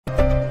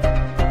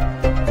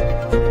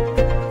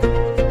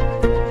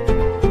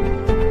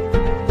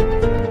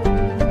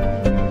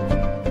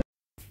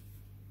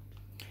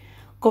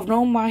Governor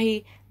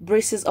Umahi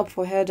braces up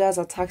for herders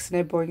attacks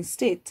in Ebonyi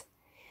State.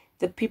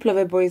 The people of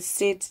Ebonyi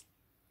State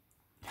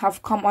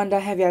have come under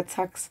heavy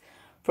attacks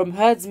from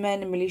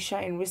herdsmen and militia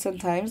in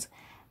recent times,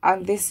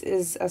 and this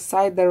is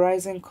aside the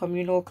rising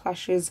communal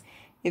clashes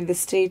in the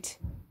state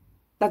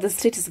that the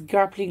state is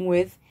grappling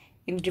with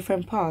in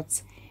different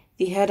parts.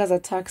 The herders'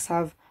 attacks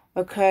have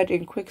occurred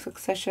in quick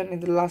succession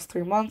in the last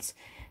 3 months.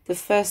 The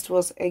first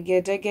was a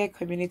Gedege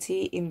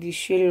community in the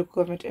Çkle local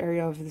government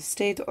area of the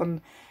state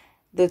on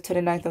the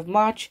 29th of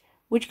March,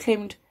 which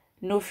claimed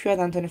no fewer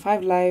than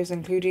 25 lives,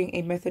 including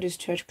a Methodist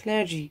church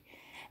clergy.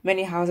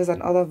 Many houses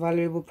and other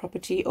valuable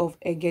property of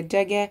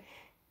Egedege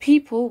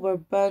people were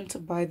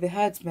burnt by the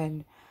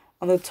herdsmen.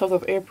 On the 12th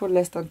of April,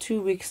 less than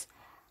 2 weeks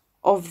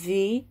of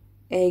the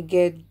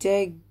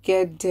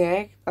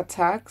Egedege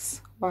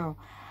attacks,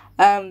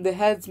 the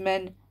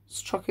herdsmen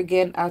struck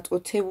again at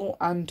Otewu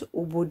and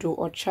Obodo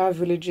Ocha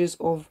villages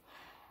of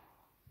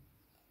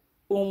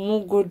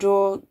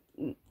Umugodo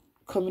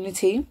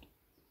community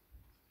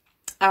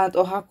and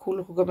Ohaku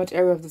local government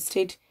area of the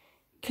state,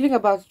 killing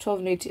about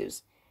 12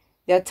 natives.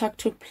 The attack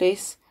took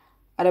place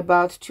at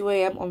about 2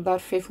 a.m. on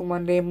that fateful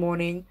Monday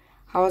morning.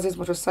 Houses,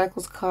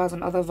 motorcycles, cars,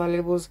 and other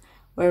valuables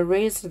were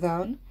razed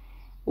down,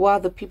 while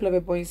the people of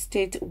Ebonyi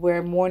State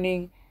were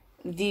mourning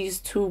these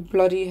two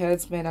bloody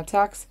herdsmen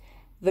attacks.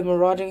 The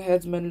marauding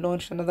herdsmen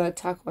launched another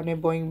attack on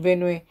Ebonyi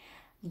Benue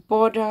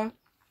border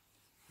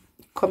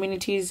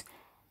communities,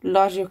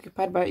 largely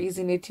occupied by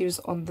Easy natives,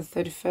 on the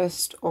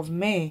 31st of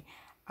May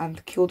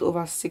and killed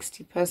over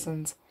 60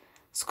 persons.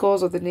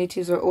 Scores of the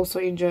natives were also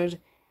injured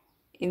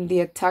in the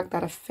attack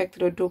that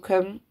affected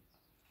Odokam,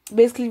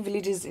 basically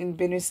villages in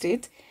Benue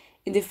State.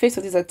 In the face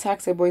of these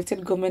attacks, the Ebonyi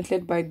State government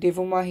led by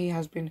Umahi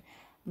has been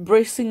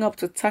bracing up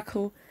to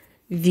tackle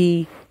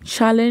the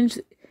challenge.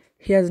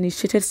 He has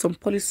initiated some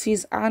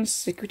policies and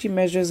security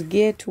measures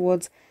geared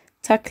towards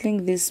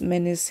tackling this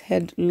menace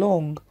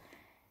headlong.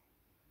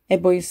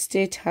 Ebonyi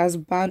State has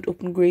banned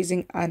open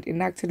grazing and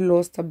enacted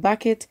laws to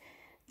back it.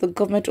 The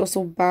government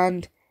also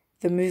banned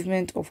the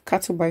movement of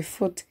cattle by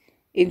foot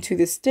into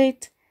the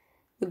state.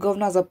 The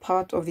governor, as a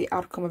part of the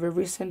outcome of a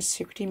recent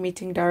security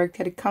meeting,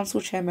 directed the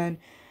council chairman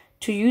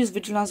to use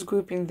vigilance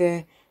group in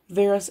their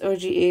various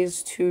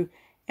OGAs to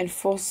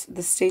enforce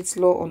the state's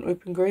law on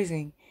open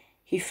grazing.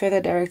 He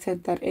further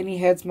directed that any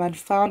herdsman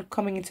found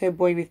coming into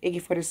Ebonyi with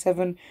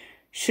AK-47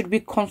 should be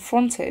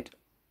confronted.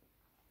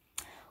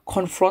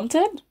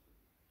 Confronted?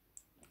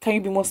 Can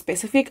you be more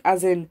specific,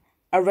 as in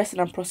arrested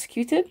and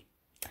prosecuted?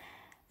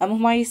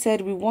 Umahi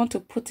said, "We want to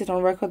put it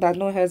on record that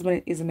no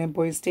herdsman is in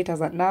Ebonyi State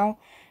as at now.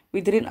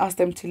 We didn't ask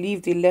them to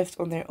leave, they left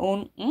on their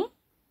own."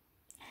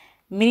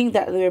 Meaning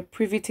that they were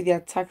privy to the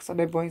attacks on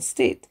Ebonyi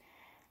State.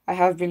 I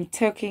have been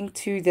talking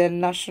to the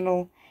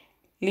national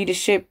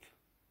leadership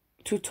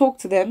to talk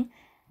to them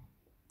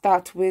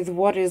that with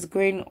what is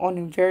going on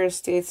in various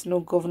states, no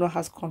governor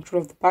has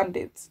control of the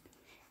bandits.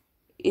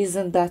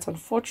 Isn't that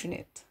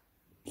unfortunate?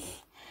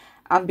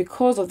 And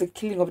because of the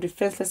killing of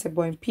defenseless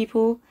Ebonyi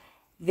people,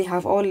 they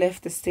have all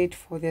left the state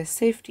for their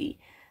safety.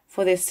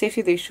 For their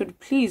safety, they should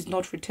please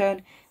not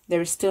return.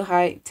 There is still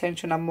high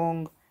tension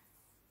among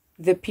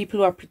the people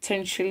who are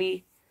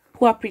pretentiously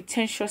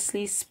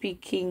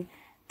speaking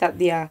that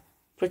they are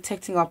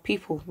protecting our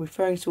people,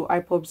 referring to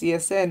IPOB's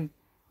ESN.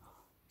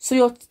 So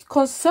you're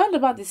concerned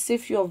about the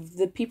safety of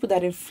the people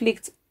that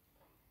inflict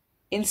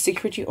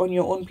insecurity on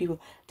your own people.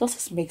 Does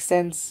this make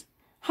sense?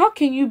 How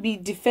can you be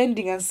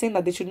defending and saying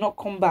that they should not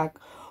come back?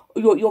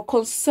 You're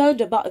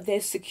concerned about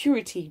their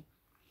security.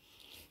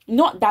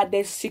 Not that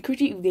there's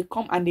security if they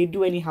come and they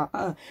do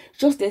anyhow.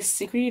 Just there's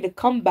security to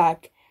come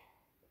back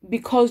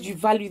because you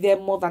value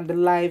them more than the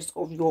lives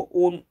of your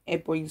own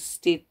Ebonyi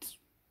State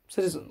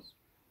citizens.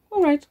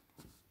 All right.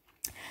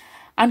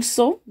 And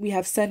so we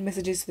have sent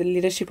messages to the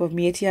leadership of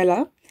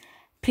Mietiala.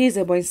 Please,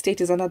 Ebonyi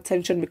State is under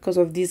tension because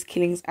of these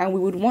killings, and we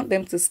would want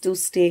them to still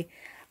stay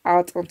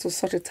out until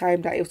such a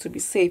time that it will be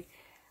safe.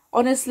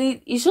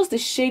 Honestly, it's just a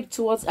shade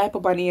towards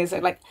IPOB and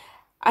ESN. Like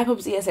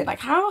IPOB's ESN. Like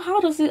how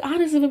does it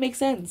even make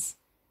sense?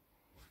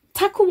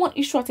 Tackle one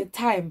issue at a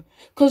time,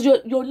 because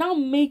you're now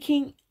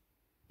making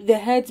the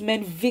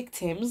herdsmen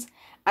victims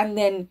and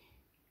then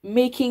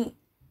making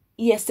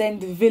ESN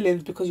the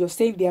villains because you're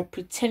saying they are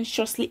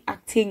pretentiously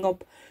acting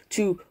up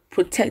to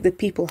protect the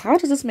people. How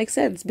does this make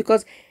sense?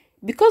 Because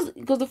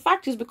the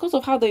fact is, because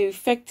of how they were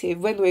effective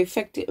when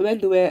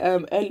they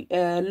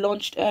were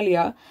launched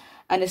earlier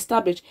and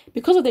established,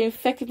 because of their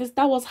effectiveness,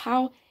 that was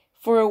how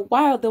for a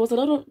while there was a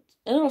lot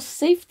of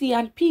safety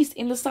and peace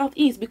in the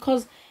southeast,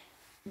 because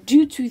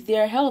due to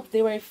their help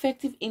they were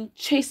effective in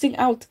chasing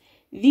out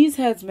these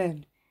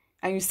herdsmen.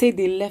 And you say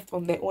they left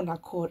on their own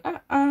accord.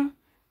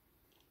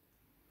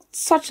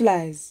 Such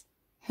lies.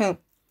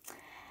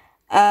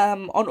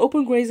 On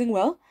open grazing,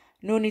 well,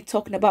 no need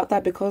talking about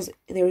that because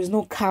there is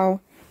no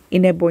cow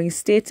in Ebonyi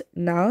State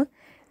now.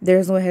 There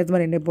is no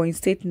herdsman in Ebonyi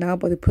State now.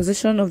 But the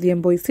position of the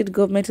Ebonyi State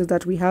government is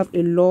that we have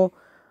a law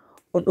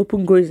on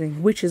open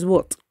grazing, which is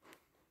what?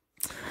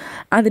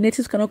 And the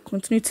natives cannot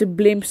continue to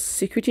blame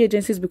security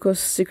agencies because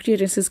security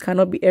agencies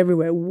cannot be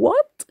everywhere.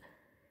 What?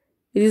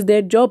 It is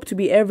their job to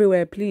be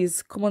everywhere,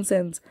 please. Common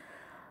sense.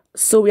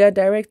 So we are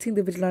directing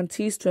the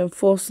vigilantes to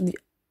enforce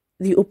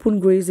the open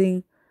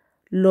grazing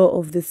law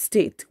of the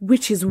state,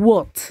 which is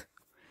what?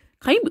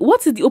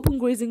 What is the open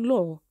grazing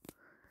law?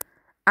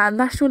 At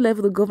national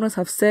level, the governors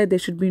have said there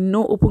should be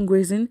no open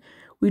grazing.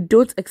 We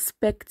don't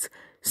expect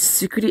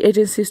security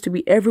agencies to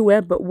be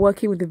everywhere, but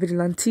working with the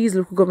vigilantes,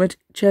 local government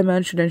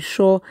chairman should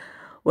ensure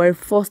or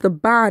enforce the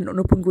ban on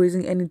open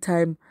grazing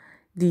anytime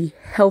the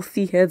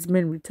healthy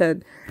herdsmen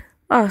return.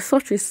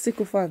 Such a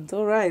sycophant.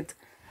 All right.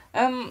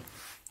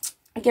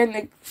 Again,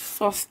 like,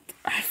 first,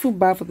 I feel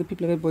bad for the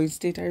people of Ebonyi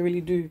State. I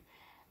really do.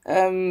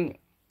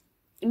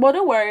 But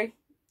don't worry.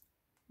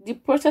 The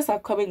protests are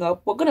coming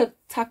up. We're gonna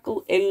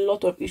tackle a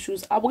lot of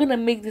issues, and we're gonna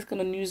make this kind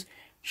of news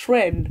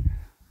trend.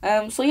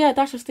 So yeah,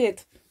 that's just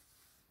it.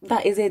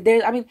 That is it.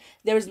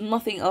 There is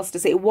nothing else to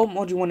say. What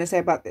more do you want to say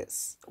about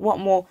this? What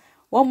more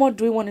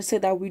do we want to say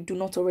that we do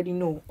not already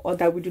know, or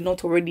that we do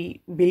not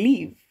already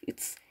believe?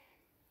 It's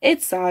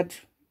sad,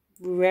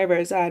 very,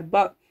 very sad.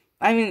 But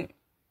I mean,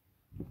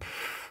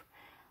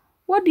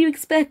 what do you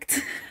expect?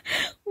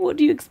 What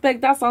do you expect?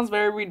 That sounds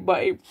very rude,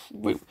 but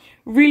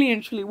really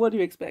and truly, what do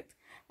you expect?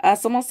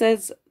 Someone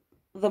says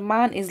the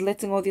man is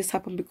letting all this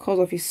happen because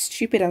of his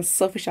stupid and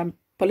selfish and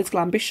political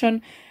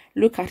ambition.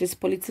 Look at his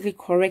politically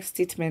correct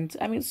statement.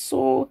 I mean,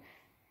 so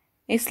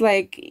it's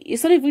like,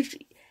 it's not even,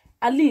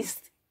 at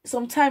least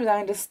sometimes I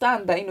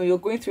understand that, you're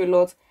going through a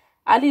lot.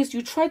 At least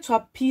you try to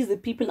appease the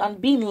people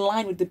and be in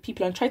line with the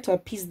people and try to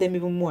appease them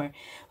even more.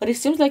 But it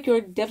seems like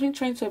you're definitely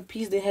trying to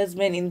appease the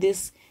herdsmen in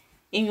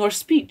your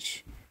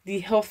speech. The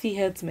healthy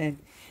herdsmen.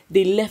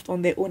 They left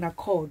on their own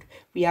accord.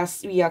 We are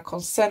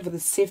concerned for the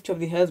safety of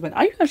the herdsmen.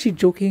 Are you actually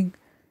joking?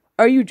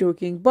 Are you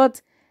joking?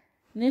 But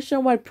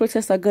nationwide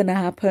protests are gonna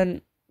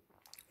happen.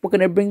 We're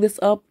gonna bring this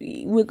up.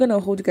 We're gonna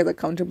hold you guys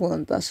accountable,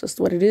 and that's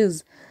just what it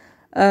is.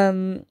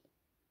 It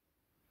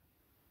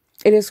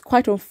is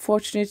quite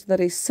unfortunate that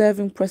a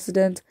serving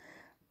president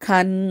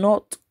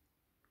cannot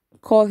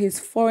call his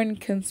foreign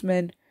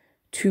kinsmen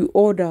to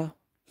order.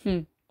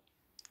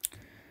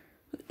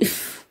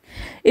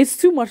 It's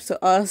too much to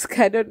ask.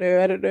 I don't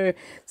know.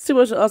 It's too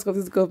much to ask of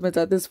this government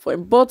at this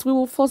point. But we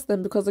will force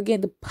them because,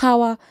 again, the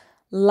power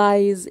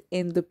lies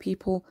in the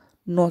people,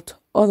 not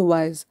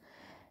otherwise.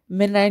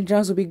 Many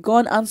Nigerians will be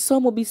gone and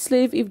some will be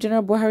slaves if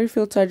General Buhari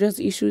failed to address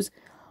the issues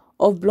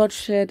of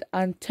bloodshed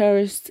and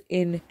terrorists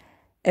in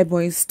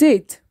Ebonyi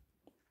State.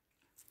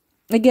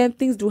 Again,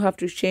 things do have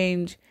to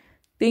change.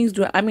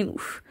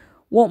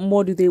 What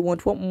more do they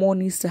want? What more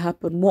needs to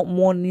happen? What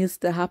more needs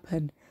to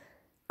happen?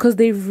 Because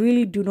they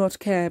really do not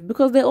care.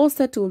 Because they're all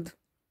settled.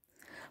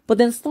 But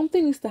then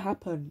something needs to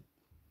happen.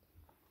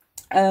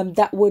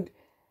 That would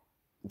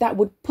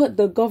put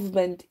the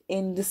government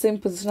in the same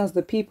position as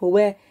the people,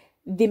 where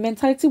the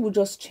mentality would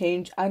just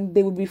change and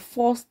they would be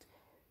forced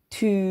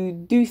to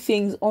do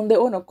things on their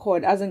own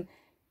accord, as in,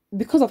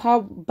 because of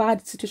how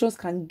bad situations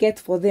can get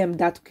for them,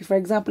 that, for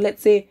example,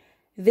 let's say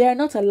they are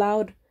not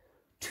allowed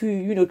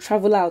to,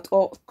 travel out,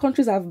 or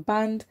countries have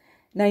banned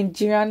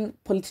Nigerian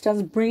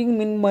politicians bringing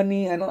in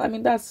money,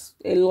 and that's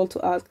a lot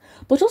to ask.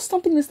 But just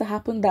something needs to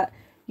happen that,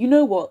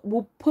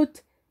 will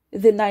put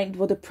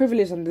the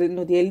privileged and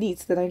the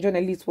elites, the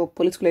Nigerian elites, or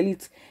political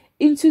elites,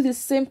 into the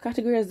same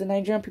category as the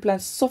Nigerian people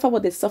and suffer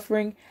what they're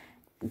suffering.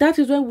 That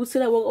is when we'll say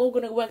that we're all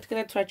going to work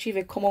together to achieve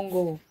a common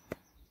goal.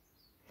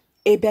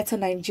 A better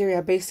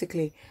Nigeria,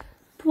 basically.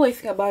 Do what you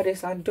think about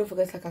this, and don't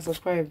forget to like and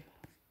subscribe.